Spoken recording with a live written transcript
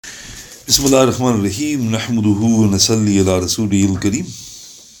Bismillah ar-Rahman ar-Rahim. Nahmaduhu wa nasalli ala rasulihil kareem.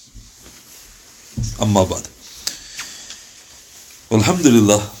 Amma ba'd.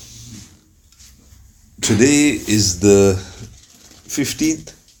 Alhamdulillah. Today is the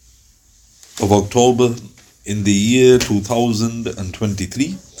 15th of October in the year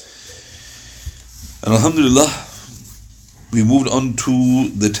 2023. And Alhamdulillah, we moved on to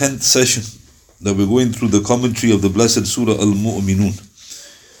the 10th session that we're going through the commentary of the blessed Surah Al-Muminoon.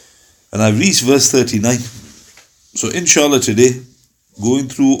 And I've reached verse 39. So inshallah today, going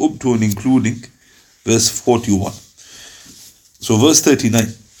through up to and including verse 41. So verse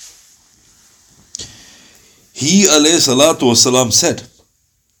 39. He alayhi salatu wasalam said,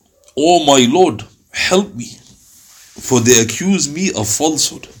 "O my Lord, help me, for they accuse me of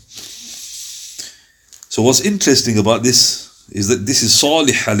falsehood." So what's interesting about this is that this is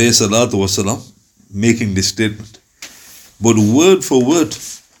Salih alayhi salatu wasalam making this statement. But word for word,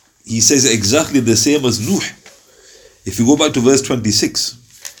 he says exactly the same as Nuh. If you go back to verse 26,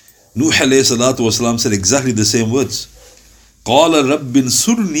 Nuh alayhi salatu wasalam said exactly the same words. قَالَ رَبِّ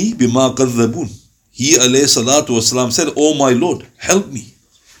انصُرْنِي بِمَا قَذَّبُونَ. He alayhi salatu wasalam said, "O my Lord, help me,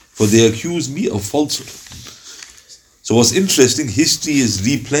 for they accuse me of falsehood." So what's interesting, history is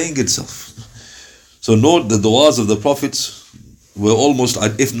replaying itself. So note the du'as of the prophets were almost,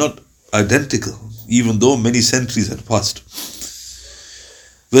 if not identical, even though many centuries had passed.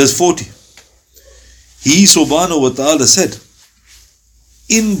 Verse 40. He subhanahu wa ta'ala said,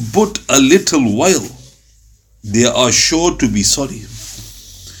 "In but a little while they are sure to be sorry."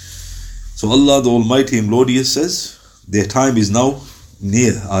 So Allah the Almighty and Glorious says, their time is now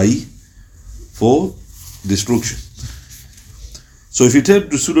near, i.e. for destruction. So if you turn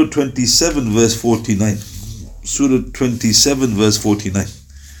to Surah 27 verse 49. Surah 27 verse 49.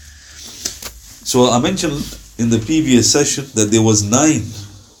 So I mentioned in the previous session that there was 9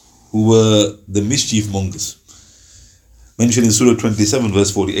 who were the mischief mongers, mentioned in Surah 27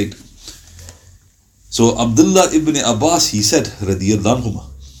 verse 48. So Abdullah ibn Abbas, he said, radiyallahu anhuma,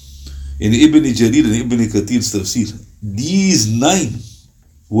 in Ibn Jarir and Ibn Kathir's tafsir, these 9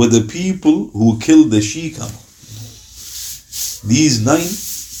 were the people who killed the she-camel. These 9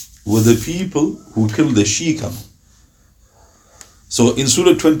 were the people who killed the she-camel. So in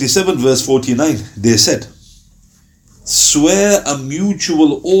Surah 27 verse 49, they said, "Swear a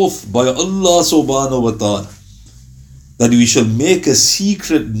mutual oath by Allah subhanahu wa ta'ala that we shall make a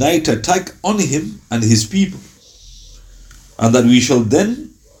secret night attack on him and his people, and that we shall then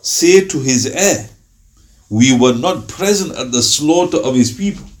say to his heir, we were not present at the slaughter of his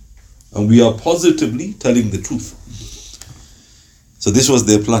people, and we are positively telling the truth." So this was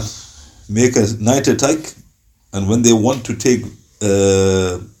their plan. Make a night attack, and when they want to take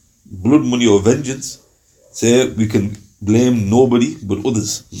blood money or vengeance, say we can blame nobody but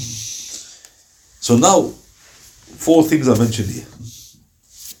others. So now, 4 things are mentioned here.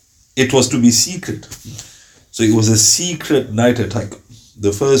 It was to be secret. So it was a secret night attack.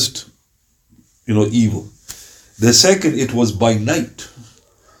 The first, evil. The second, it was by night.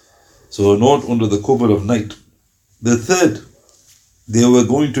 So not under the cover of night. The third, they were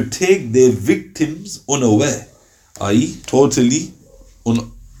going to take their victims unaware, i.e. totally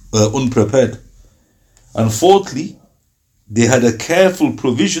unprepared. And fourthly, they had a careful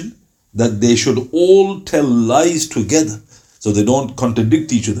provision that they should all tell lies together so they don't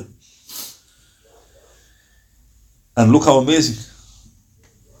contradict each other. And look how amazing.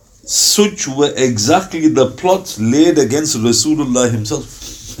 Such were exactly the plots laid against Rasulullah himself.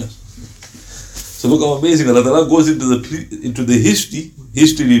 So look how amazing. Allah goes into the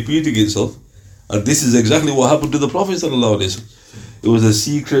history repeating itself. And this is exactly what happened to the Prophet Sallallahu Alaihi Wasallam. It was a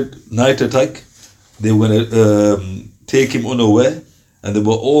secret night attack. They were going to take him unaware, and they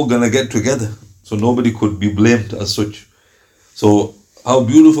were all going to get together. So nobody could be blamed as such. So how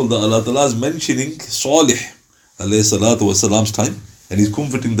beautiful that Allah Ta'ala is mentioning Salih alayhi salatu wasalam's time, and he's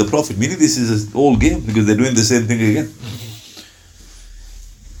comforting the Prophet. Meaning this is an old game because they're doing the same thing again.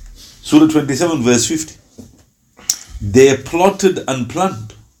 Surah 27 verse 50. They plotted and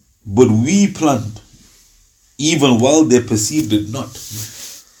planned, but we planned, even while they perceived it not.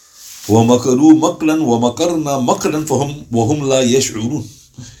 وَمَكَرُوا مَكْرًا وَمَكَرْنَا مَكْرًا وَهُمْ لَا يَشْعُرُونَ.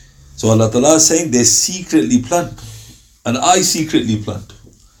 So Allah Ta'ala is saying they secretly planned, and I secretly planned,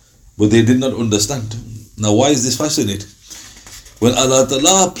 but they did not understand. Now why is this fascinating? When Allah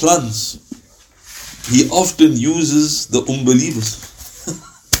Ta'ala plans, He often uses the unbelievers.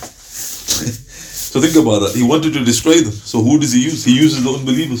 So think about that. He wanted to destroy them. So who does He use? He uses the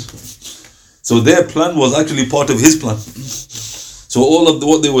unbelievers. So their plan was actually part of His plan. So all of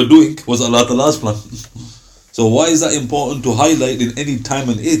what they were doing was Allah Ta'ala's plan. So why is that important to highlight in any time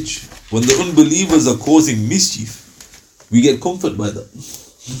and age? When the unbelievers are causing mischief, we get comfort by that.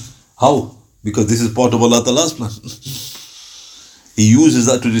 How? Because this is part of Allah Ta'ala's plan. He uses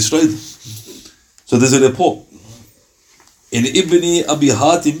that to destroy them. So there's a report in Ibn Abi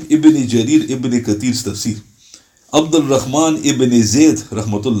Hatim, Ibn Jarir, Ibn Kathir's tafsir. Abdul Rahman Ibn Zayd,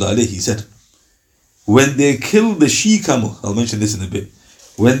 rahmatullah alayhi, he said, when they killed the she-camel, I'll mention this in a bit.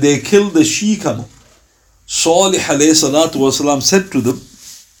 When they killed the she-camel, Salih alayhi salatu wasalam said to them,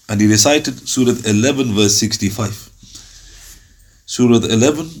 and he recited Surah 11 verse 65. Surah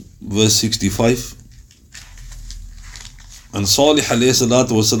 11 verse 65. And Salih alayhi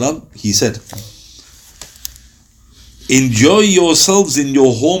salatu wasalam, he said, enjoy yourselves in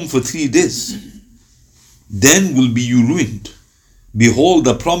your home for 3 days, then will be you ruined. Behold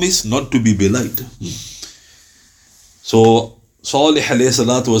the promise not to be belied. So Salih alayhi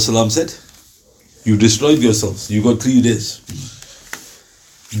salatu wasalam said, you destroyed yourselves, you got 3 days.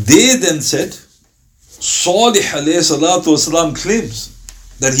 They then said, Salih alayhi salatu wasalam claims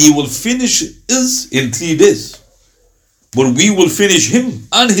that he will finish us in 3 days, but we will finish him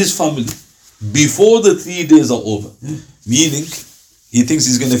and his family before the 3 days are over. Meaning, he thinks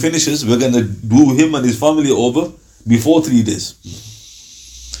he's going to finish us, we're going to do him and his family over before 3 days.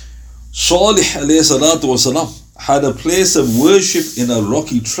 Salih alayhi salatu wasalam had a place of worship in a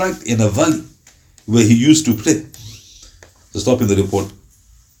rocky tract in a valley where he used to pray. So stop in the report.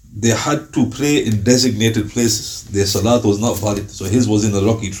 They had to pray in designated places. Their salat was not valid, so his was in a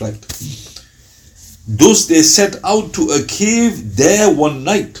rocky tract. Thus they set out to a cave there one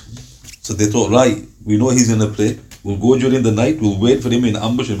night. So they thought, right, we know he's going to pray. We'll go during the night, we'll wait for him in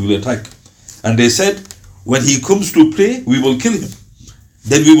ambush and we'll attack. And they said, when he comes to pray, we will kill him.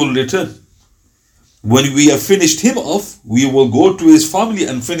 Then we will return. When we have finished him off, we will go to his family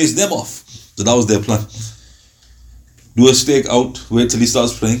and finish them off. So that was their plan. Do a stake out, wait till he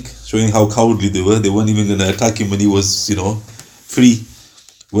starts praying, showing how cowardly they were. They weren't even going to attack him when he was, free.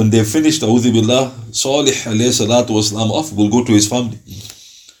 When they finished, A'udhu Billah, Salih alayhi salatu wasalam off, will go to his family.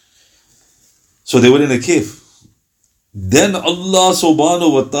 So they were in a cave. Then Allah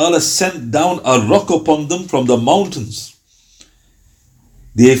subhanahu wa ta'ala sent down a rock upon them from the mountains.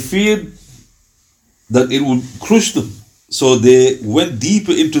 They feared that it would crush them. So they went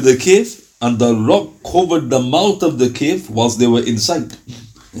deeper into the cave and the rock covered the mouth of the cave whilst they were inside.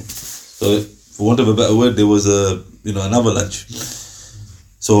 So for want of a better word, there was an avalanche.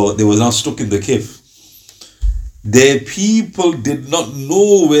 So they were now stuck in the cave. Their people did not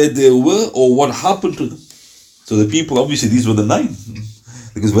know where they were or what happened to them. So the people, obviously these were the 9,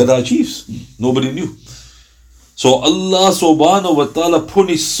 because where are our chiefs? Nobody knew. So Allah subhanahu wa ta'ala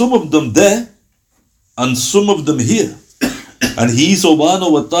punished some of them there and some of them here. And He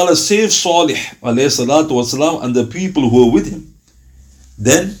subhanahu wa ta'ala saved Salih alayhi salatu wasalam and the people who were with him.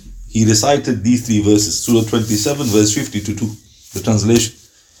 Then he recited these 3 verses, Surah 27 verse 50 to 2, the translation.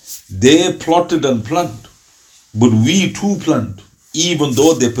 They plotted and planned, but we too planned, even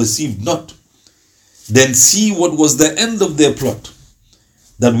though they perceived not. Then see what was the end of their plot,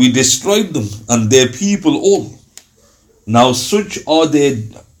 that we destroyed them and their people all. Now such are their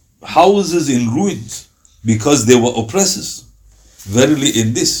houses in ruins, because they were oppressors. Verily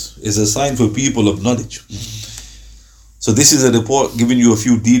in this is a sign for people of knowledge. So this is a report giving you a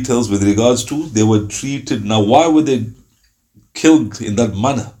few details with regards to they were treated. Now why were they killed in that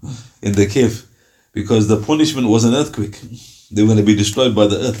manner in the cave? Because the punishment was an earthquake. They were going to be destroyed by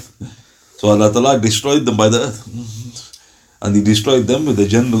the earth. So Allah Ta'ala destroyed them by the earth. And He destroyed them with a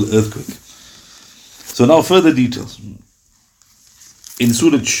general earthquake. So now further details. In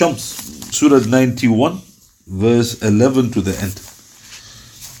Surah Shams, Surah 91, verse 11 to the end.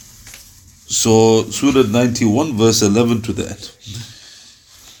 So Surah 91, verse 11 to the end.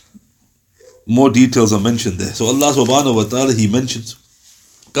 More details are mentioned there. So Allah subhanahu wa ta'ala, He mentions,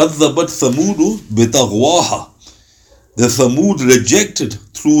 كَذَّبَتْ ثَمُودُ بِتَغْوَاهَا. The Thamud rejected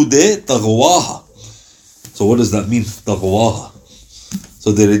through their Tagawaha. So what does that mean? Tagawaha.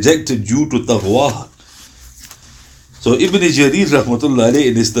 So they rejected due to Tagawaha. So Ibn Jarir rahmatullah alayhi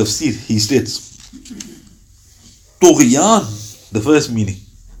in his tafsir, he states, Tughyan, the first meaning,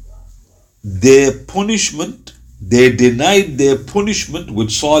 their punishment, they denied their punishment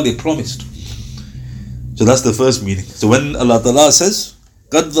which Salih promised. So that's the first meaning. So when Allah Ta'ala says,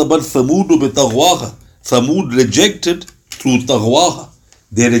 كَذَّبَتْ ثَمُودُ بِتَغْوَاهَا, Thamud rejected through Tagawaha.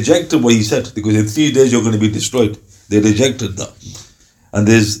 They rejected what He said, because in 3 days you're going to be destroyed. They rejected that. And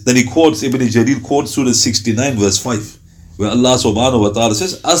then he quotes, Ibn Jarir quotes Surah 69 verse 5, where Allah subhanahu wa ta'ala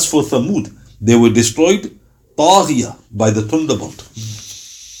says, as for Thamud, they were destroyed Taghiya, by the thunderbolt.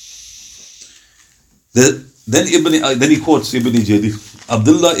 then he quotes Ibn Jarir.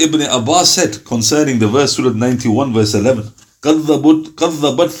 Abdullah ibn Abbas said concerning the verse, Surah 91, verse 11, كَذَّبَتْ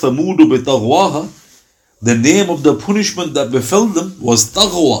ثَمُودُ بِطَغْوَاهَا. The name of the punishment that befell them was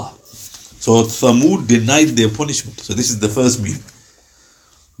Tagawaha. So Thamud denied their punishment. So this is the first meaning.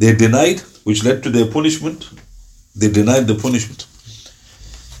 They denied, which led to their punishment. They denied the punishment.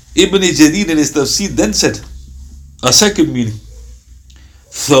 Ibn Jarir in his tafsir then said, a second meaning.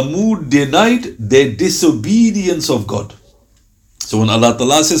 Thamud denied their disobedience of God. So when Allah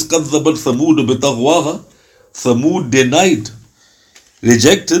Ta'ala says, كَذَّبَتْ ثَمُودُ بِطَغْوَاهَا, Thamud denied,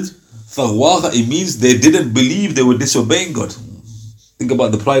 rejected, Tagawaha, it means they didn't believe, they were disobeying God. Think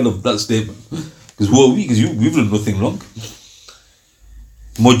about the pride of that statement. Because who are we? Because we've done nothing wrong.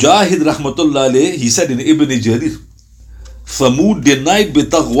 Mujahid Rahmatullah alayh, he said in Ibn Jarir, Thamud denied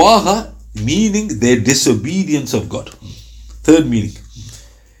bitagwaha, meaning their disobedience of God. Third meaning.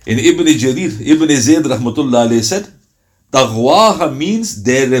 In Ibn Jarir, Ibn Zayd Rahmatullah alayh said, Tagawaha means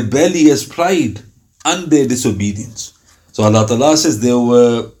their rebellious pride and their disobedience. So Allah Ta'ala says they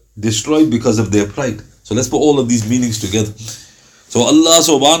were destroyed because of their pride. So let's put all of these meanings together. So Allah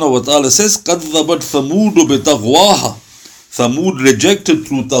subhanahu wa ta'ala says, قَذَّبَتْ ثَمُودُ بِتَغْوَاهَا. Thamud rejected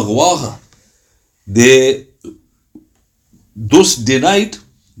through Tagawaha. They thus denied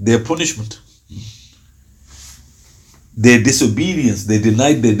their punishment. Their disobedience. They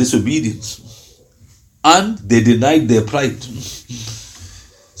denied their disobedience. And they denied their pride.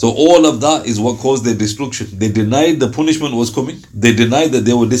 So all of that is what caused their destruction. They denied the punishment was coming. They denied that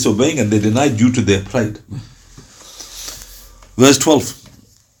they were disobeying, and they denied due to their pride. Verse 12.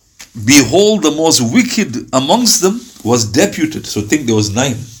 Behold, the most wicked amongst them was deputed. So think there was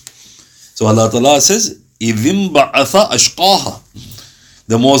 9. So Allah Ta'ala says, إِذِمْ بَعَثَ أَشْقَاهَا.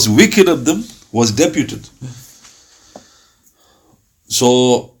 The most wicked of them was deputed.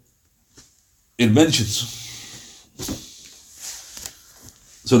 So it mentions.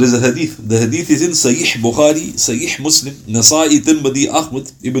 So there's a hadith. The hadith is in Sahih Bukhari, Sahih Muslim, Nasa'i, Tirmidhi,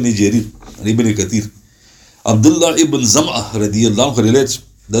 Ahmad, Ibn Jarir, and Ibn Kathir. Abdullah ibn Zam'ah radiyallahu anhu relates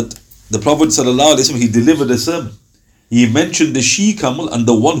that the Prophet sallallahu alaihi wasallam, he delivered a sermon. He mentioned the she-camel and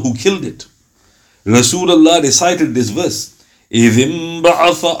the one who killed it. Rasulullah recited this verse. إِذِمْ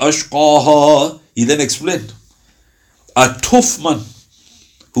بَعَثَ أَشْقَاهَا. He then explained, a tough man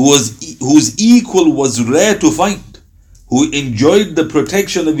whose equal was rare to find, who enjoyed the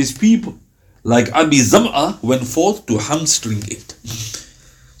protection of his people, like Abi Zam'a went forth to hamstring it.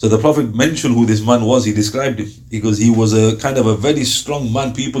 So the Prophet mentioned who this man was. He described him because he was a kind of a very strong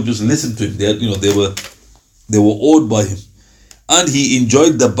man. People just listened to him. They were awed by him, and he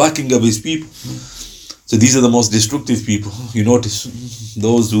enjoyed the backing of his people. So these are the most destructive people. You notice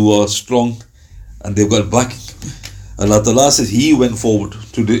those who are strong and they've got backing. Allah Ta'ala says he went forward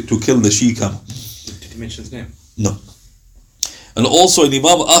to kill the she-camel. Did he mention his name? No. And also in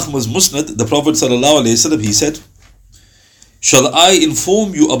Imam Ahmad's Musnad, the Prophet sallallahu alaihi wasallam, he said, shall I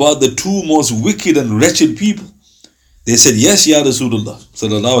inform you about the 2 most wicked and wretched people? They said, yes, Ya Rasulullah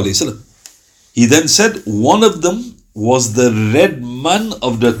sallallahu alaihi wasallam. He then said, one of them was the red man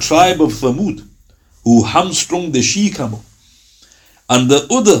of the tribe of Thamud, who hamstrung the she-camel. And the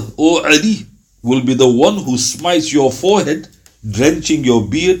other, O Ali, will be the one who smites your forehead, drenching your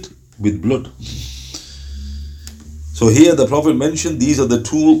beard with blood. So here the Prophet mentioned these are the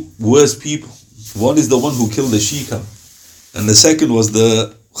 2 worst people. One is the one who killed the she-camel, and the second was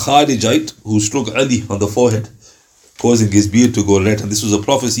the Kharijite who struck Ali on the forehead, causing his beard to go red. And this was a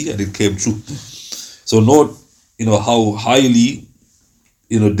prophecy, and it came true. So note, how highly,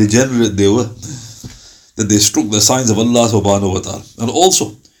 degenerate they were, that they struck the signs of Allah subhanahu wa ta'ala. And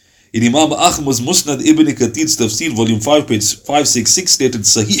also, in Imam Ahmad's Musnad, Ibn Kathir's Tafsir, volume 5, page 566, stated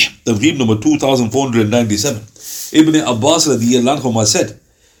Sahih, Targhib number 2497. Ibn Abbas radiyallahu anhu said,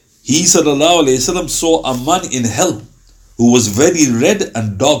 he sallallahu alayhi wasallam saw a man in hell who was very red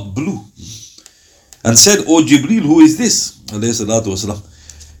and dark blue, and said, O Jibreel, who is this? Alayhi salatu wasalam.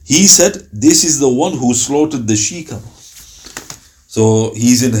 He said, this is the one who slaughtered the she-camel. So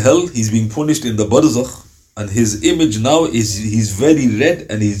he's in hell, he's being punished in the barzakh, and his image now is he's very red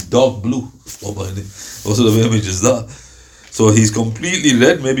and he's dark blue. What sort of image is that? So he's completely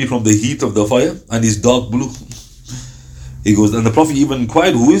red, maybe from the heat of the fire, and he's dark blue. He goes, and the Prophet even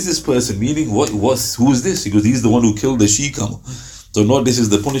inquired, who is this person? Meaning, who is this? He goes, he's the one who killed the she-camel. So no, this is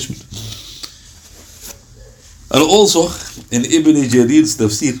the punishment. And also, in Ibn Jarir's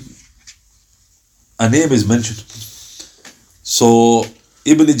tafsir, a name is mentioned. So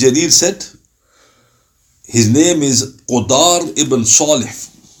Ibn Jarir said, his name is Qudar ibn Salih.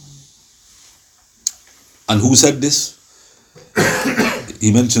 And who said this?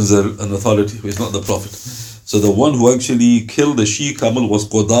 He mentions an authority, but it's not the Prophet. So the one who actually killed the she-camel was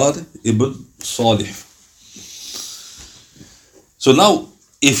Qudar ibn Salih. So now,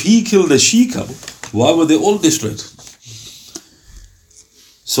 if he killed the she-camel, why were they all destroyed?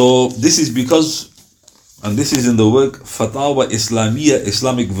 So this is because, and this is in the work Fatawa Islamiyya,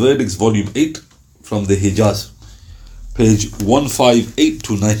 Islamic Verdicts, volume 8, from the Hijaz, page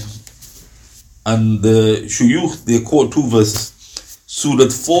 158-9. And the Shuyukh, they quote two verses. Surah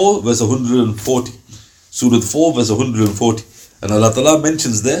 4, verse 140. Surah 4, verse 140. And Allah Ta'ala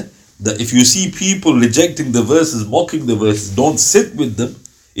mentions there that if you see people rejecting the verses, mocking the verses, don't sit with them.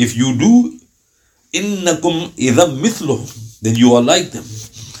 If you do, innakum idham mithluhum, then you are like them.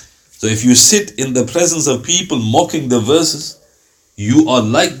 So if you sit in the presence of people mocking the verses, you are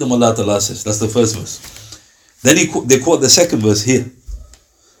like them, Allah Ta'ala says. That's the first verse. Then they quote the second verse here. And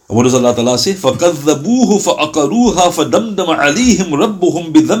what does Allah Ta'ala say? فَكَذَّبُوهُ فَأَقَرُوهَا فَدَمْدَمَ عَلَيْهِمْ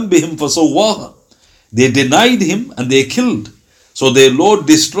رَبُّهُمْ بِذَنْبِهِمْ فَسَوَّاهَا. They denied him and they killed. So their Lord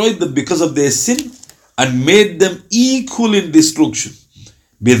destroyed them because of their sin and made them equal in destruction.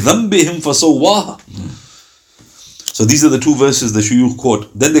 بِذَنْبِهِمْ فَسَوَّاهَا. So these are the two verses the Shuyukh quote.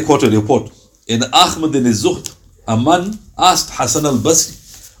 Then they quote a report. In Ahmad in Zuhd, a man asked Hassan al-Basri,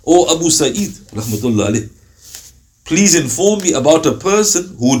 O Abu Sa'id, rahmatullah alayh, please inform me about a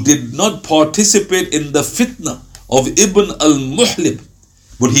person who did not participate in the fitna of Ibn al-Muhlib,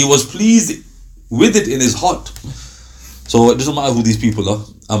 but he was pleased with it in his heart. So it doesn't matter who these people are.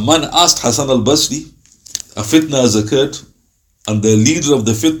 A man asked Hassan al-Basri, a fitna has occurred, and the leader of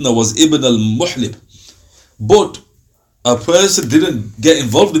the fitna was Ibn al-Muhlib. But a person didn't get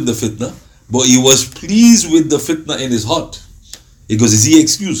involved in the fitna, but he was pleased with the fitna in his heart. He goes, is he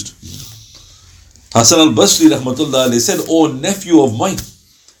excused? Hassan al-Basri rahmatullah alayhi said, O nephew of mine,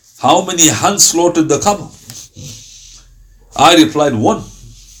 how many hands slaughtered the Kaaba? I replied, one.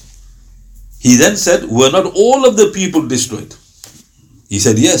 He then said, were not all of the people destroyed? He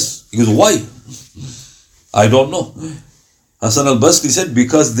said, yes. He goes, why? I don't know. Hassan al-Basri said,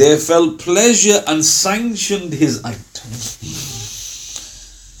 because they felt pleasure and sanctioned his act.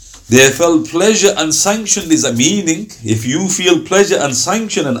 They felt pleasure and sanctioned his act. Meaning, if you feel pleasure and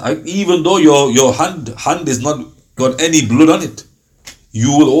sanction an act, even though your hand is not got any blood on it,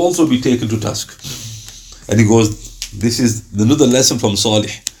 you will also be taken to task. And he goes, this is another lesson from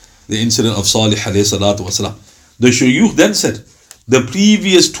Salih, the incident of Salih alayhi salatu wasalam. The Shuyukh then said, the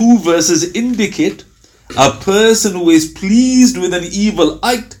previous two verses indicate a person who is pleased with an evil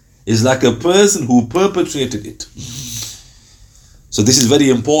act is like a person who perpetrated it. So this is very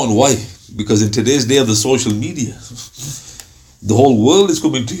important. Why? Because in today's day of the social media, the whole world is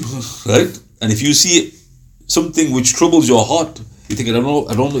coming to you, right? And if you see something which troubles your heart, you think, I don't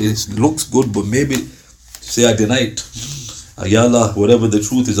know, it looks good, but maybe say I deny it. Ayala, whatever the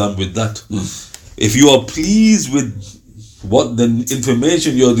truth is, I'm with that. If you are pleased with what the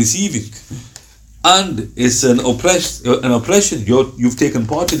information you're receiving, and it's an oppression, you've taken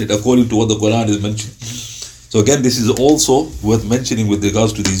part in it according to what the Quran is mentioning. So again, this is also worth mentioning with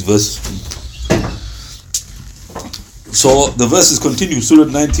regards to these verses. So the verses continue. Surah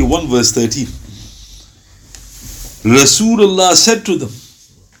 91 verse 13. Rasulullah said to them,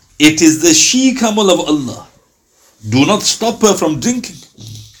 it is the she-camel of Allah. Do not stop her from drinking.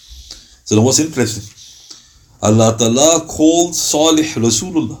 So now what's interesting? Allah Ta'ala called Salih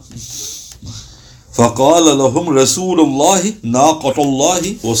Rasulullah. فَقَالَ لَهُمْ رَسُولُ اللَّهِ نَاقَةُ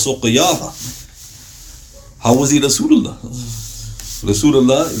اللَّهِ وَسُقْيَاهَا. How was he Rasulullah?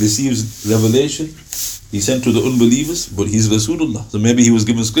 Rasulullah receives revelation. He sent to the unbelievers, but he's Rasulullah. So maybe he was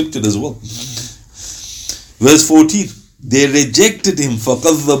given scripture as well. Verse 14. They rejected him.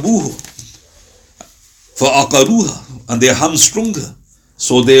 فَقَذَّبُوهُ فَأَقَرُوهَا. And they hamstrung her.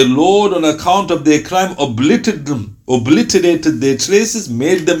 So their Lord, on account of their crime, obliterated their traces,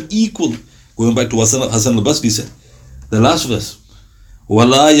 made them equal. Going back to what Hassan al-Basri said. The last verse.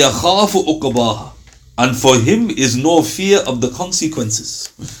 وَلَا يَخَافُ أُقْبَاهَا. And for him is no fear of the consequences.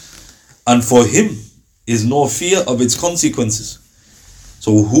 And for him is no fear of its consequences.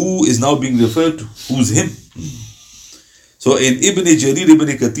 So who is now being referred to? Who's him? So in Ibn Jarir Ibn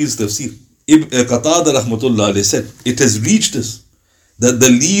Kathir's tafsir, Qatada rahmatullah alayhi said, it has reached us that the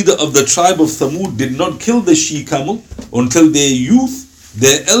leader of the tribe of Thamud did not kill the she-camel until their youth,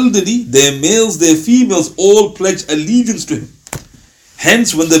 their elderly, their males, their females all pledged allegiance to him.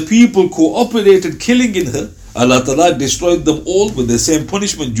 Hence, when the people cooperated killing in her, Allah Ta'ala destroyed them all with the same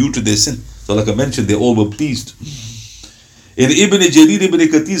punishment due to their sin. So like I mentioned, they all were pleased. In Ibn Jarir Ibn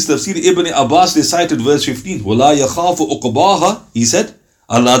Kathir's tafsir, Ibn Abbas recited verse 15, وَلَا يَخَافُ أُقْبَاهَا. He said,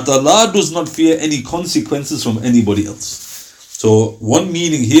 Allah Ta'ala does not fear any consequences from anybody else. So one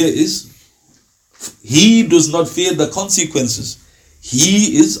meaning here is, He does not fear the consequences.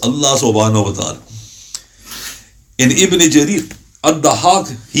 He is Allah subhanahu wa ta'ala. In Ibn Jarir,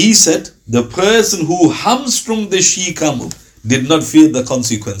 Ad-Dahak, he said, the person who hamstrung the she-camel did not fear the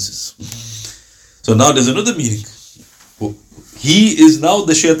consequences. So now there's another meaning. He is now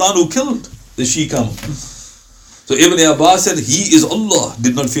the shaitan who killed the she-camel. So Ibn Abbas said, he is Allah,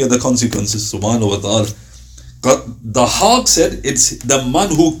 did not fear the consequences, subhanahu wa ta'ala. The hawk said, it's the man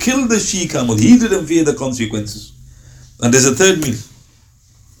who killed the she-camel, he didn't fear the consequences. And there's a third meaning.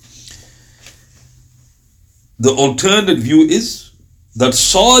 The alternate view is that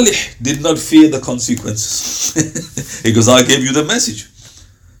Salih did not fear the consequences. He goes, I gave you the message.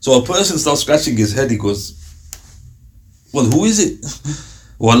 So a person starts scratching his head, he goes, well, who is it?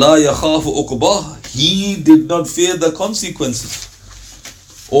 وَلَا يَخَافُ أُقْبَاهَا. He did not fear the consequences.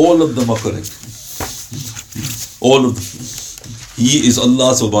 All of them are correct. All of them. He is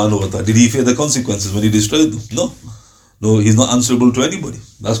Allah subhanahu wa ta'ala. Did he fear the consequences when he destroyed them? No. No, he's not answerable to anybody.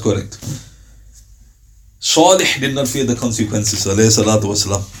 That's correct. Salih did not fear the consequences, alayhi salatu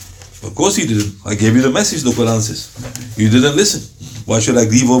wasalam. Of course he didn't. I gave you the message, the Quran says. You didn't listen. Why should I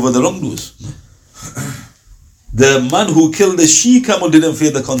grieve over the wrongdoers? The man who killed the she-camel didn't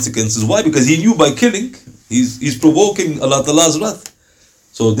fear the consequences. Why? Because he knew by killing, he's provoking Allah Ta'ala's wrath.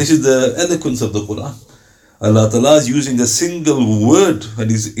 So this is the eloquence of the Quran. Allah Ta'ala is using a single word and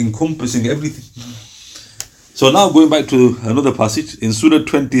is encompassing everything. So now going back to another passage in Surah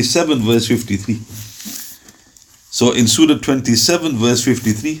 27 verse 53. So in Surah 27 verse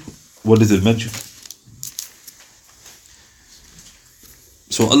 53, what does it mention?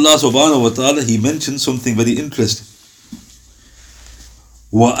 So Allah subhanahu wa ta'ala, he mentions something very interesting.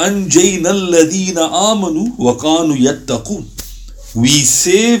 وَأَنْجَيْنَا الَّذِينَ آمَنُوا وَكَانُوا يَتَّقُونَ. We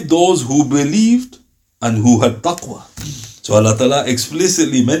saved those who believed and who had taqwa. So Allah Ta'ala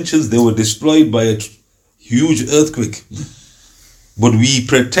explicitly mentions they were destroyed by a huge earthquake. But we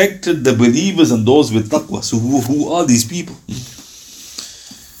protected the believers and those with taqwa. So who are these people?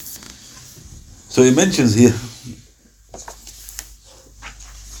 So it mentions here,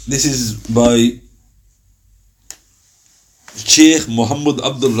 this is by Sheikh Muhammad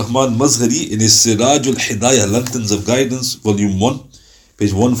Abdul Rahman Mazhari in his Siraj al-Hidayah, Lanterns of Guidance, volume 1,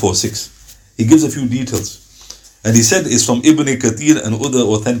 page 146. He gives a few details. And he said it's from Ibn Kathir and other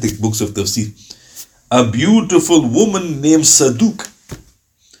authentic books of tafsir. A beautiful woman named Saduq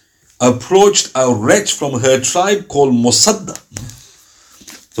approached a wretch from her tribe called Musadda.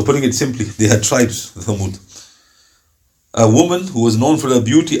 So putting it simply, they had tribes, Thamud. A woman who was known for her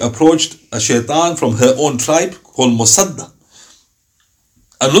beauty approached a shaitan from her own tribe called Musadda.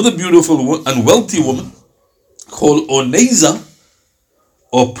 Another beautiful and wealthy woman called Oneza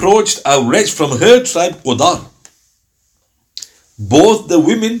approached a wretch from her tribe, Qudar. Both the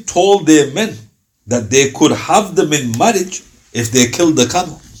women told their men that they could have them in marriage if they killed the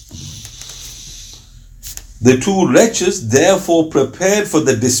camel. The two wretches therefore prepared for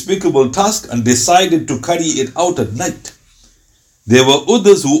the despicable task and decided to carry it out at night. There were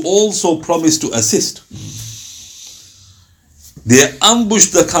others who also promised to assist. They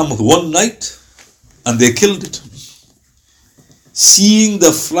ambushed the camel one night and they killed it. Seeing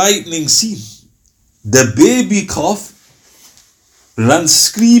the frightening scene, the baby calf ran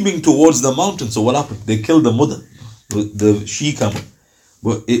screaming towards the mountain. So what happened? They killed the mother, the she-camel.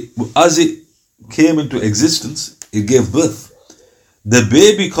 But as it came into existence, it gave birth. The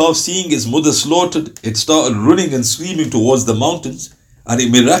baby calf, seeing its mother slaughtered, it started running and screaming towards the mountains, and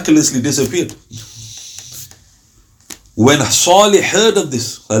it miraculously disappeared. When Salih heard of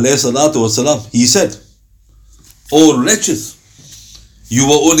this, والسلام, he said, "O wretches, you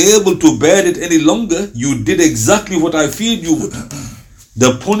were unable to bear it any longer. You did exactly what I feared you would.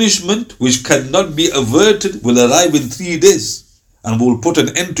 The punishment which cannot be averted will arrive in 3 days and will put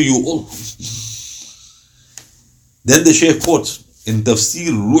an end to you all." Then the Shaykh quotes in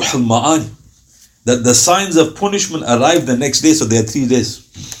Tafsir Ruh al-Ma'ani that the signs of punishment arrive the next day, so there are 3 days.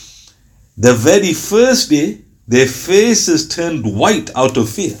 The very first day, their faces turned white out of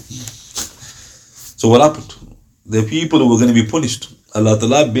fear. So what happened? The people who were going to be punished, Allah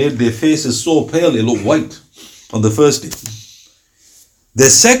Ta'ala made their faces so pale, it looked white on the first day. The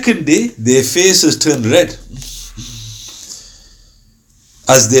second day, their faces turned red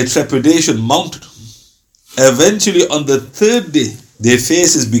as their trepidation mounted. Eventually, on the third day, their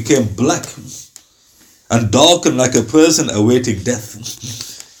faces became black and darkened like a person awaiting death.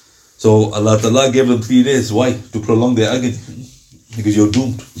 So Allah Ta'ala gave them 3 days. Why? To prolong their agony. Because you're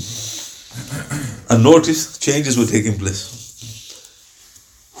doomed. And notice, changes were taking place.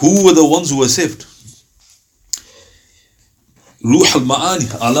 Who were the ones who were saved? Ruh al-Ma'ani,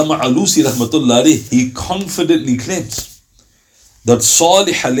 Allama Alusi rahmatullah alayh, he confidently claims that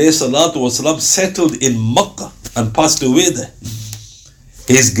Salih alayhi salatu wasalam settled in Makkah and passed away there.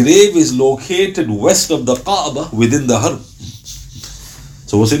 His grave is located west of the Kaaba within the Haram.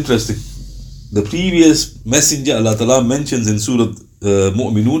 So what's interesting, the previous messenger Allah Ta'ala mentions in Surah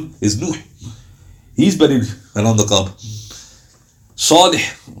Muminoon is Nuh. He's buried around the Kaaba. Salih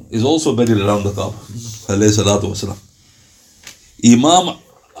is also buried around the Kaaba alayhi salatu wasalam. Imam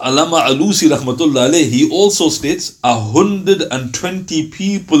Allama Alusi rahmatullah alayh, he also states 120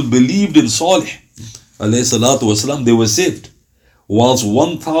 people believed in Salih alayhi salatu wasalam, they were saved, whilst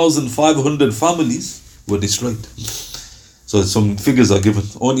 1,500 families were destroyed. So some figures are given.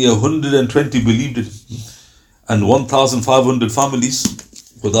 Only 120 believed it, and 1,500 families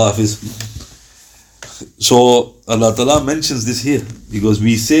were Hafiz. So Allah Ta'ala mentions this here because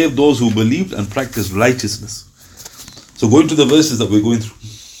we save those who believed and practiced righteousness. So going to the verses that we're going through.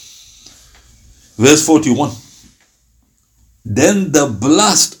 Verse 41. Then the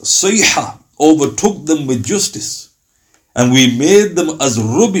blast, Sayha, overtook them with justice, and we made them as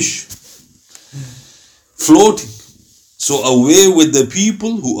rubbish, floating, so away with the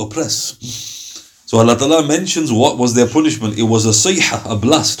people who oppress. So Allah Ta'ala mentions what was their punishment. It was a sayha, a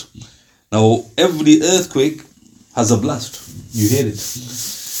blast. Now every earthquake has a blast. You hear it.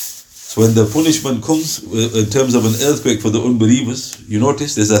 So when the punishment comes in terms of an earthquake for the unbelievers, you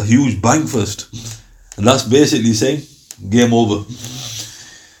notice there's a huge bang first. And that's basically saying, game over.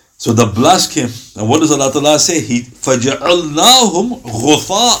 So the blast came. And what does Allah Ta'ala say? فَجَعَلْنَاهُمْ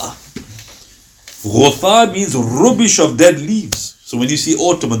غُثَاءً. Ghutha means rubbish of dead leaves. So when you see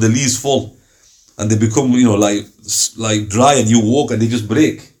autumn and the leaves fall and they become, like dry, and you walk and they just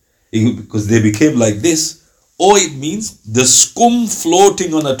break because they became like this. Or it means the scum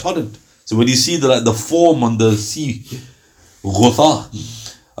floating on a torrent. So when you see the foam on the sea, Ghutha,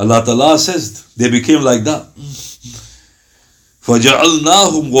 Allah Ta'ala says they became like that.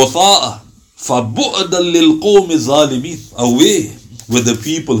 فَجَعَلْنَاهُمْ غُثَاءً فَبُعْدًا لِلْقَوْمِ الظَّالِمِينَ. Away with the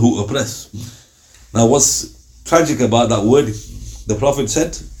people who oppress. Now what's tragic about that wording? The Prophet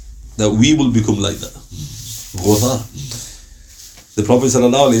said that we will become like that. Ghutha. The Prophet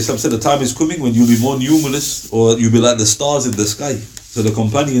ﷺ said the time is coming when you'll be more numerous, or you'll be like the stars in the sky. So the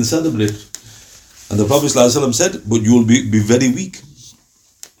companions celebrate. And the Prophet ﷺ said, but you will be very weak.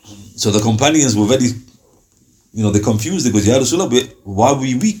 So the companions were very, they confused. They go, Ya Rasulullah, why are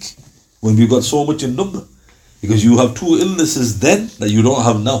we weak when we got so much in number? Because you have two illnesses then that you don't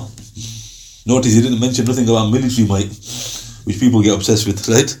have now. Notice he didn't mention nothing about military might, which people get obsessed with,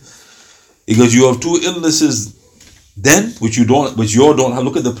 right? Because you have two illnesses then, which you don't have.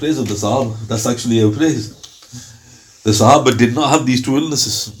 Look at the praise of the Sahaba. That's actually a praise. The Sahaba did not have these two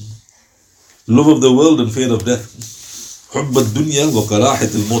illnesses. Love of the world and fear of death. حُبَّ الدُّنْيَا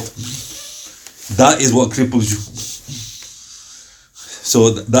وَكَرَاحَةِ الْمَوْتِ. That is what cripples you. So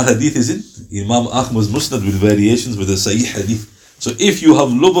that hadith is in Imam Ahmad's Musnad with variations with a Sahih hadith. So if you have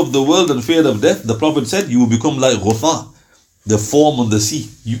love of the world and fear of death, the Prophet said you will become like Ghutha, the foam on the sea,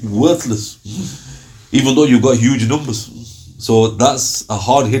 worthless, even though you've got huge numbers. So that's a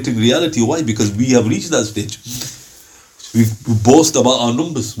hard-hitting reality. Why? Because we have reached that stage. We boast about our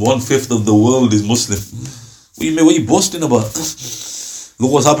numbers. 1/5 of the world is Muslim. What are you boasting about?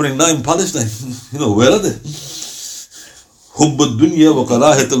 Look what's happening now in Palestine. Where are they? Hubb ad-dunya wa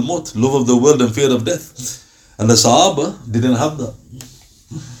karahat al-maut, love of the world and fear of death. And the Sahaba didn't have that.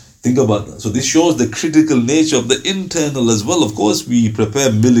 Think about that. So this shows the critical nature of the internal as well. Of course, we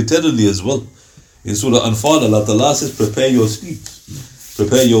prepare militarily as well. In Surah Anfal, Allah Ta'ala says, prepare your steeds,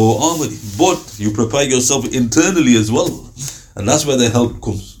 prepare your armory, but you prepare yourself internally as well. And that's where the help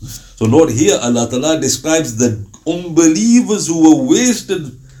comes. So Lord, here Allah Ta'ala describes the unbelievers who were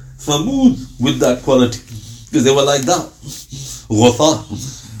wasted Thamud with that quality. Because they were like that. Ghutha.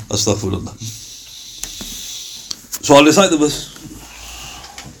 Astaghfirullah. So I'll recite the verse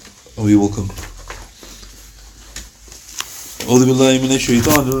and we will conclude. أعوذ بالله من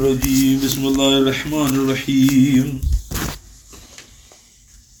الشيطان الرجيم بسم الله الرحمن الرحيم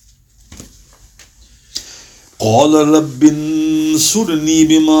قال رب انصرني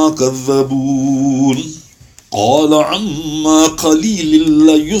بما كذبون قال عما قليل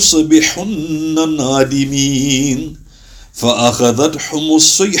ليصبحن نادمين فأخذتهم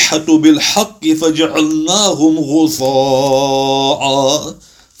الصيحة بالحق فجعلناهم غثاء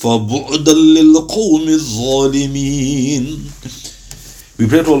فَبُعْدًا لِلْقَوْمِ الظَّالِمِينَ. We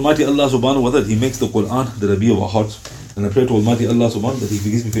pray to Almighty Allah subhanahu wa ta'ala that He makes the Quran the Rabi of our hearts. And I pray to Almighty Allah subhanahu wa ta'ala that He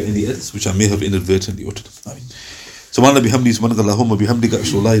forgives me for any errors which I may have inadvertently uttered. Ameen. سبحان الله بحمده سبحانك اللهم بحمدك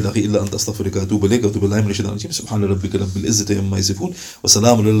أشهد أن لا إله إلا أنت أستغفرك وأتوب إليك وأتوب بالله من الشيطان الرجيم سبحان ربك رب العزة عما يصفون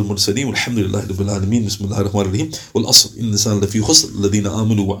وسلام على المرسلين والحمد لله رب العالمين بسم الله الرحمن الرحيم والعصر إن الإنسان لفي خسر الذين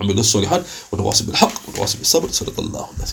آمنوا وعملوا الصالحات وتواصوا بالحق وتواصوا بالصبر صدق الله العظيم.